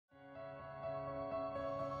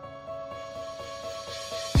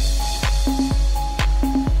I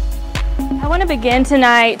want to begin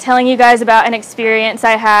tonight telling you guys about an experience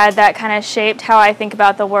I had that kind of shaped how I think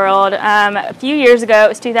about the world. A few years ago, it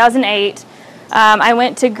was 2008, I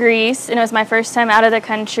went to Greece, and it was my first time out of the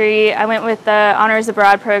country. I went with the Honors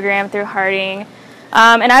Abroad program through Harding,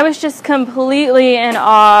 and I was just completely in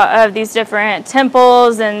awe of these different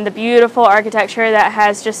temples and the beautiful architecture that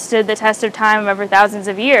has just stood the test of time over thousands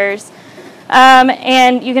of years.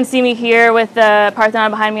 And you can see me here with the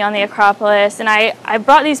Parthenon behind me on the Acropolis, and I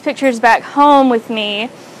brought these pictures back home with me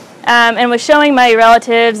and was showing my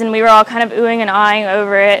relatives, and we were all kind of oohing and ahhing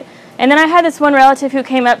over it. And then I had this one relative who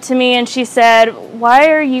came up to me and she said, "Why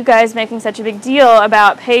are you guys making such a big deal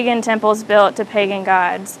about pagan temples built to pagan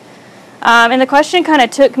gods?" And the question kind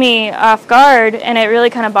of took me off guard, and it really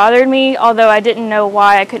kind of bothered me, although I didn't know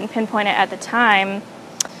why. I couldn't pinpoint it at the time.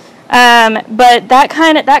 But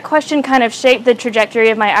that question kind of shaped the trajectory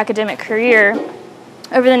of my academic career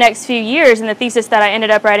over the next few years, and the thesis that I ended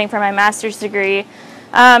up writing for my master's degree.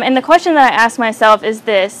 And the question that I asked myself is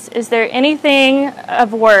this: is there anything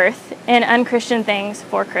of worth in unchristian things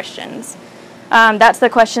for Christians? That's the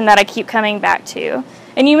question that I keep coming back to.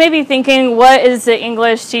 And you may be thinking, what is the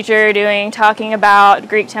English teacher doing talking about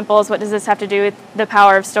Greek temples? What does this have to do with the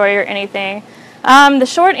power of story or anything? The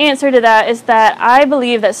short answer to that is that I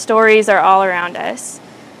believe that stories are all around us.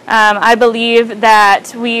 I believe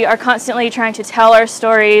that we are constantly trying to tell our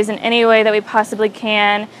stories in any way that we possibly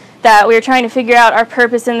can, that we're trying to figure out our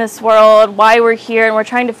purpose in this world, why we're here, and we're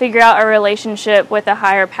trying to figure out our relationship with a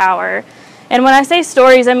higher power. And when I say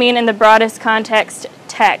stories, I mean in the broadest context,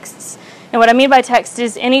 texts. And what I mean by text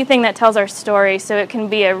is anything that tells our story. So it can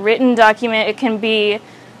be a written document, it can be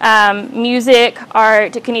music,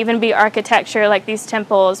 art, it can even be architecture like these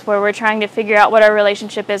temples where we're trying to figure out what our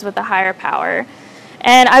relationship is with the higher power.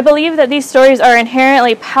 And I believe that these stories are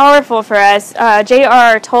inherently powerful for us.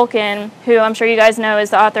 J.R.R. Tolkien, who I'm sure you guys know is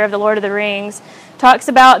the author of The Lord of the Rings, talks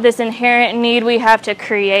about this inherent need we have to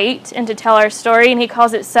create and to tell our story, and he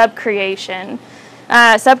calls it subcreation.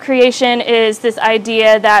 Subcreation is this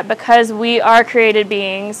idea that because we are created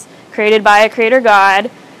beings, created by a creator God,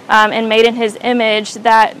 and made in his image,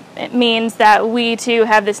 that it means that we too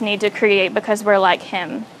have this need to create because we're like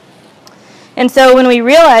him. And so when we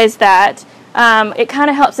realize that, it kind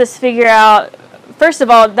of helps us figure out, first of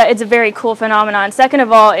all, that it's a very cool phenomenon. Second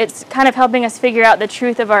of all, it's kind of helping us figure out the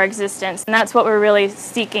truth of our existence, and that's what we're really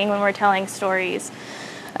seeking when we're telling stories.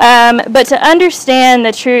 But to understand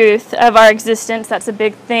the truth of our existence, that's a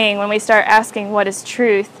big thing when we start asking what is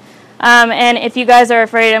truth. And if you guys are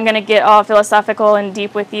afraid I'm going to get all philosophical and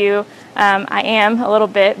deep with you, I am a little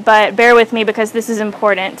bit, but bear with me because this is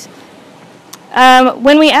important.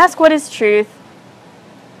 When we ask what is truth,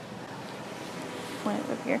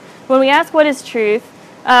 when we ask what is truth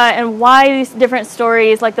and why these different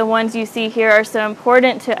stories like the ones you see here are so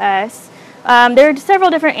important to us, there are several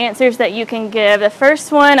different answers that you can give. The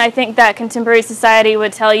first one I think that contemporary society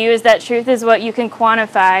would tell you is that truth is what you can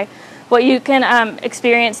quantify, what you can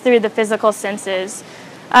experience through the physical senses.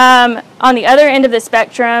 On the other end of the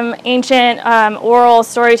spectrum, ancient oral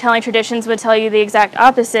storytelling traditions would tell you the exact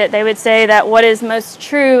opposite. They would say that what is most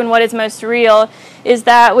true and what is most real is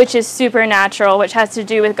that which is supernatural, which has to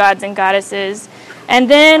do with gods and goddesses. And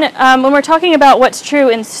then when we're talking about what's true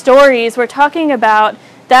in stories, we're talking about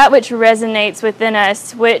that which resonates within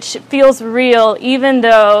us, which feels real even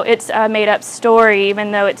though it's a made-up story,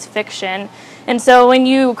 even though it's fiction. And so when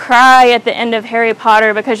you cry at the end of Harry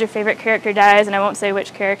Potter because your favorite character dies, and I won't say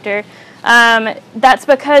which character, that's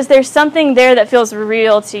because there's something there that feels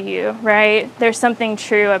real to you, right? There's something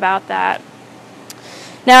true about that.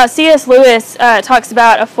 Now, C.S. Lewis talks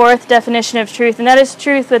about a fourth definition of truth, and that is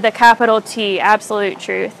truth with a capital T, absolute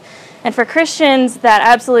truth. And for Christians, that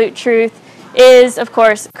absolute truth is, of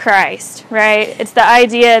course, Christ, right? It's the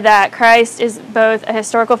idea that Christ is both a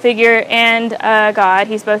historical figure and a God.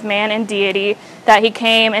 He's both man and deity, that he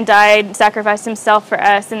came and died, sacrificed himself for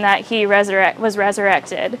us, and that he was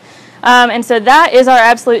resurrected. And so that is our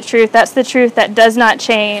absolute truth. That's the truth that does not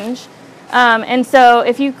change. And so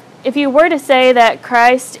if you were to say that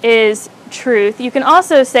Christ is truth, you can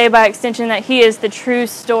also say by extension that he is the true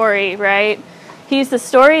story, right? He's the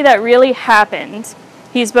story that really happened.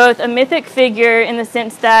 He's both a mythic figure in the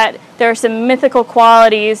sense that there are some mythical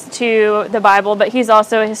qualities to the Bible, but he's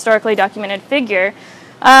also a historically documented figure.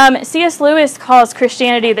 C.S. Lewis calls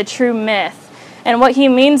Christianity the true myth, and what he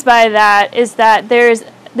means by that is that there's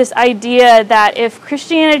this idea that if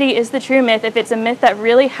Christianity is the true myth, if it's a myth that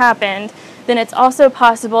really happened, then it's also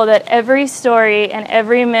possible that every story and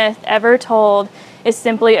every myth ever told is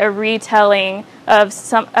simply a retelling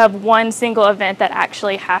of one single event that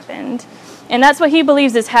actually happened. And that's what he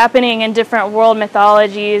believes is happening in different world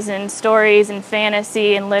mythologies and stories and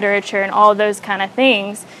fantasy and literature and all those kind of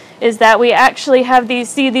things, is that we actually have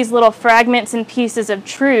see these little fragments and pieces of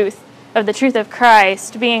truth, of the truth of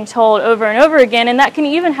Christ, being told over and over again. And that can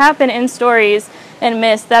even happen in stories and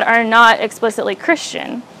myths that are not explicitly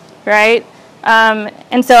Christian, right?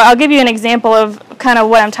 And so I'll give you an example of kind of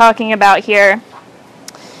what I'm talking about here.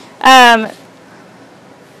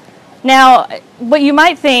 Now, what you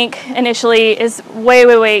might think initially is,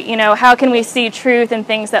 wait, how can we see truth in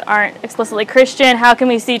things that aren't explicitly Christian? How can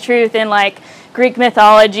we see truth in, like, Greek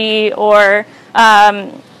mythology or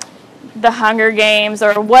the Hunger Games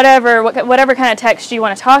or whatever kind of text you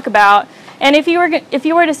want to talk about? And if you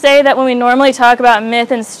were to say that when we normally talk about myth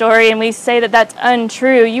and story and we say that that's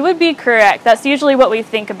untrue, you would be correct. That's usually what we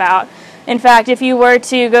think about. In fact, if you were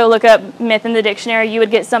to go look up myth in the dictionary, you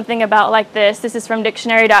would get something about like this. This is from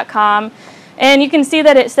dictionary.com. And you can see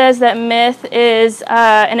that it says that myth is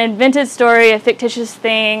an invented story, a fictitious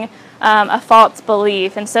thing, a false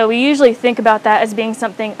belief. And so we usually think about that as being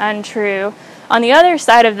something untrue. On the other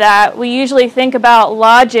side of that, we usually think about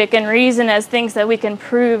logic and reason as things that we can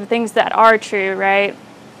prove, things that are true, right?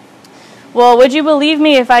 Well, would you believe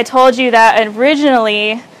me if I told you that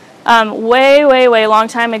originally, way long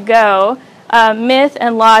time ago, myth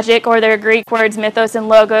and logic, or their Greek words mythos and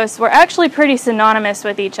logos, were actually pretty synonymous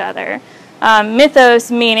with each other. Mythos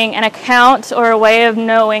meaning an account or a way of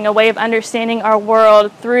knowing, a way of understanding our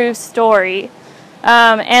world through story.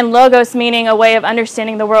 And logos meaning a way of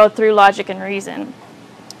understanding the world through logic and reason.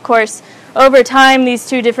 Of course, over time, these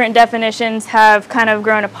two different definitions have kind of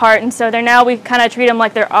grown apart, and so we kind of treat them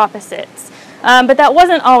like they're opposites. But that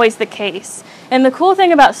wasn't always the case. And the cool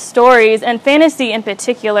thing about stories, and fantasy in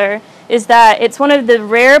particular, is that it's one of the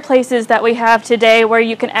rare places that we have today where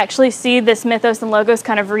you can actually see this mythos and logos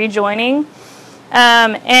kind of rejoining.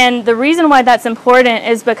 And the reason why that's important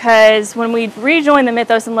is because when we rejoin the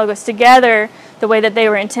mythos and logos together the way that they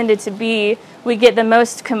were intended to be, we get the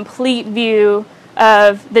most complete view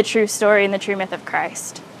of the true story and the true myth of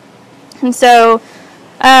Christ. And so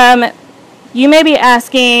you may be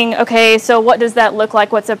asking, okay, so what does that look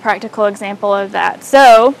like? What's a practical example of that?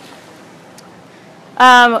 So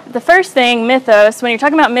the first thing, mythos, when you're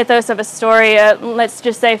talking about mythos of a story, let's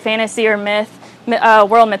just say fantasy or myth,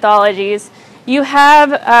 world mythologies, you have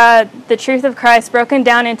the truth of Christ broken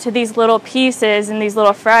down into these little pieces and these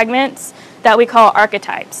little fragments that we call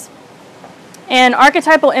archetypes. And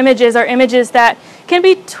archetypal images are images that can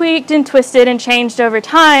be tweaked and twisted and changed over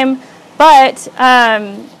time, but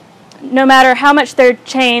no matter how much they're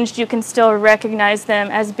changed, you can still recognize them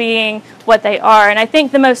as being what they are. And I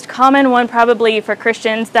think the most common one probably for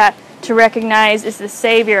Christians to recognize is the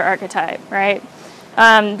Savior archetype, right?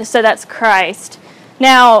 So that's Christ.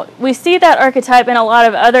 Now, we see that archetype in a lot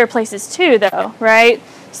of other places too, though, right?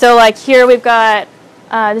 So like here we've got,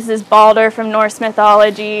 this is Balder from Norse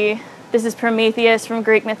mythology. This is Prometheus from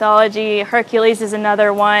Greek mythology. Hercules is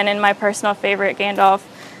another one, and my personal favorite, Gandalf,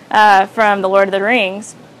 from The Lord of the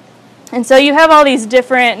Rings. And so you have all these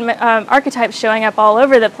different archetypes showing up all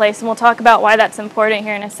over the place, and we'll talk about why that's important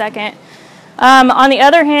here in a second. On the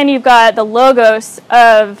other hand, you've got the logos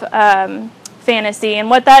of fantasy, and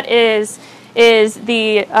what that is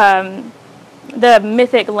the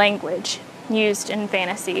mythic language used in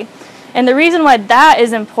fantasy. And the reason why that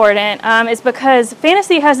is important is because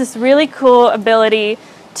fantasy has this really cool ability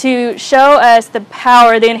to show us the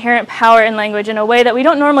power, the inherent power in language in a way that we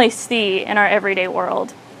don't normally see in our everyday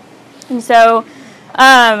world. And so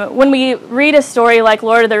when we read a story like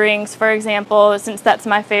Lord of the Rings, for example, since that's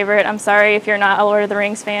my favorite, I'm sorry if you're not a Lord of the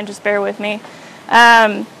Rings fan, just bear with me.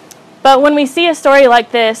 But when we see a story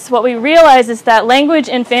like this, what we realize is that language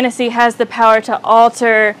in fantasy has the power to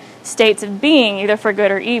alter states of being, either for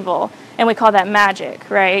good or evil. And we call that magic,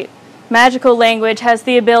 right? Magical language has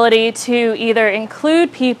the ability to either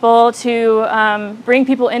include people, to bring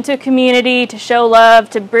people into a community, to show love,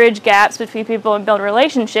 to bridge gaps between people and build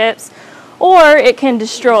relationships, or it can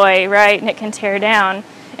destroy, right? And it can tear down.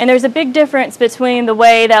 And there's a big difference between the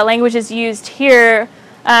way that language is used here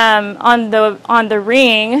on the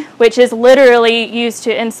ring, which is literally used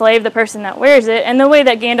to enslave the person that wears it, and the way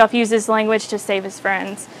that Gandalf uses language to save his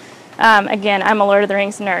friends. Again, I'm a Lord of the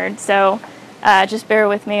Rings nerd, so just bear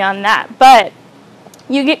with me on that. But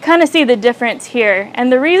you kind of see the difference here.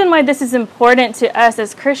 And the reason why this is important to us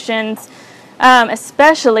as Christians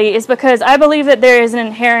especially is because I believe that there is an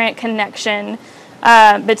inherent connection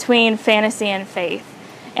between fantasy and faith.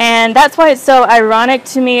 And that's why it's so ironic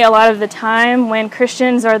to me a lot of the time when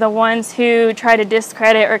Christians are the ones who try to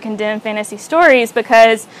discredit or condemn fantasy stories,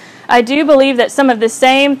 because I do believe that some of the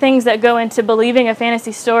same things that go into believing a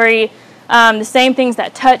fantasy story The same things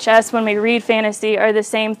that touch us when we read fantasy are the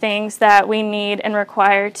same things that we need and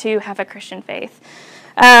require to have a Christian faith.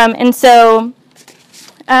 And so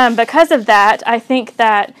because of that, I think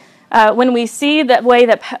that when we see that way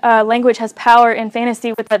that language has power in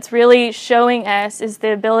fantasy, what that's really showing us is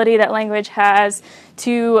the ability that language has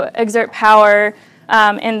to exert power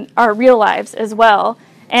in our real lives as well.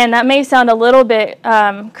 And that may sound a little bit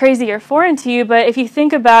crazy or foreign to you, but if you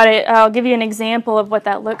think about it, I'll give you an example of what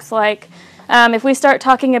that looks like. If we start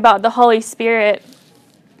talking about the Holy Spirit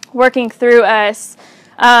working through us,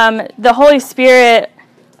 the Holy Spirit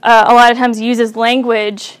a lot of times uses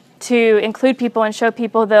language to include people and show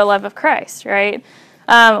people the love of Christ, right?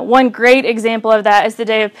 One great example of that is the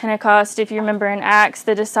day of Pentecost. If you remember in Acts,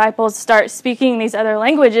 the disciples start speaking these other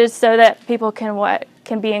languages so that people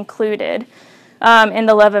can be included in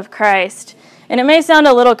the love of Christ. And it may sound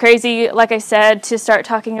a little crazy, like I said, to start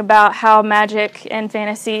talking about how magic and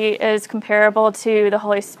fantasy is comparable to the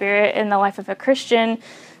Holy Spirit in the life of a Christian.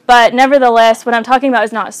 But nevertheless, what I'm talking about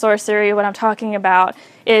is not sorcery. What I'm talking about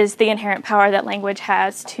is the inherent power that language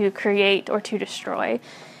has to create or to destroy.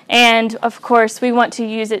 And of course, we want to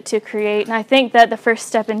use it to create. And I think that the first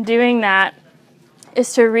step in doing that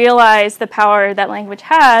is to realize the power that language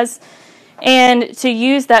has and to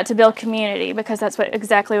use that to build community, because that's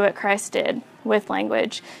exactly what Christ did with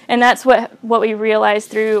language. And that's what we realize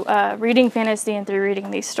through reading fantasy and through reading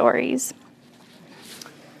these stories.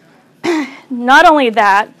 Not only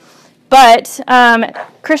that, but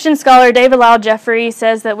Christian scholar David Lyle Jeffrey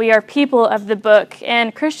says that we are people of the book,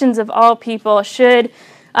 and Christians of all people should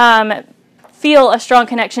feel a strong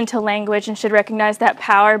connection to language and should recognize that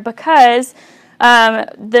power, because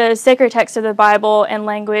the sacred text of the Bible and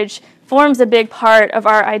language forms a big part of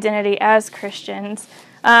our identity as Christians.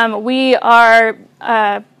 We are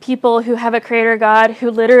people who have a creator God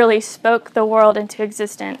who literally spoke the world into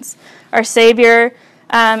existence. Our Savior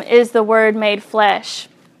is the Word made flesh.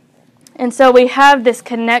 And so we have this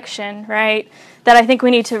connection, right, that I think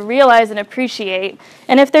we need to realize and appreciate.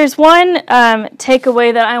 And if there's one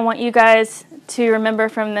takeaway that I want you guys to remember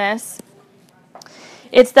from this,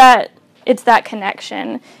 it's that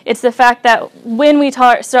connection. It's the fact that when we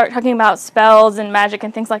start talking about spells and magic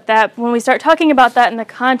and things like that, when we start talking about that in the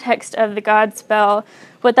context of the God spell,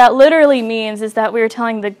 what that literally means is that we're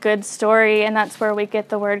telling the good story, and that's where we get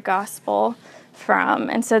the word gospel from.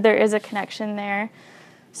 And so there is a connection there.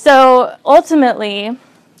 So ultimately,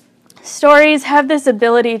 stories have this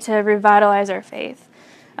ability to revitalize our faith.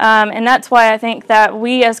 And that's why I think that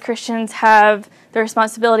we as Christians have the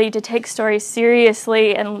responsibility to take stories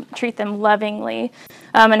seriously and treat them lovingly.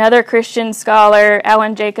 Another Christian scholar,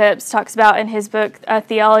 Alan Jacobs, talks about in his book, A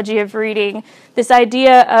Theology of Reading, this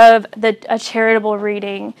idea of a charitable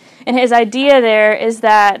reading. And his idea there is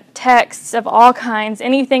that texts of all kinds,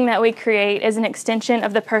 anything that we create, is an extension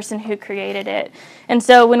of the person who created it. And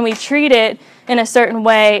so when we treat it in a certain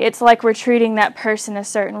way, it's like we're treating that person a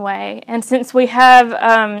certain way. And since we have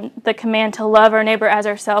the command to love our neighbor as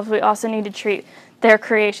ourselves, we also need to treat their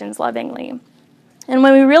creations lovingly. And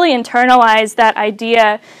when we really internalize that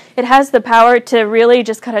idea, it has the power to really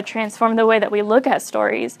just kind of transform the way that we look at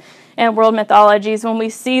stories and world mythologies. When we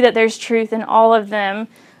see that there's truth in all of them,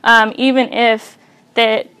 even if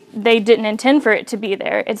they didn't intend for it to be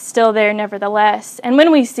there, it's still there nevertheless. And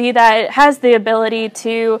when we see that, it has the ability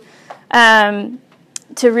to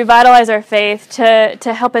revitalize our faith,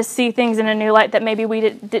 to help us see things in a new light that maybe we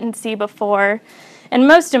didn't see before. And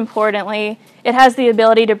most importantly, it has the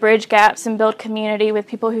ability to bridge gaps and build community with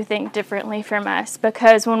people who think differently from us.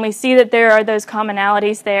 Because when we see that there are those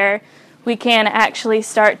commonalities there, we can actually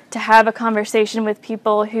start to have a conversation with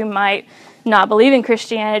people who might not believe in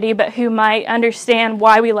Christianity, but who might understand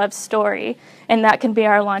why we love story. And that can be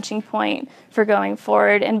our launching point for going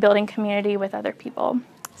forward and building community with other people.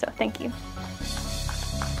 So thank you.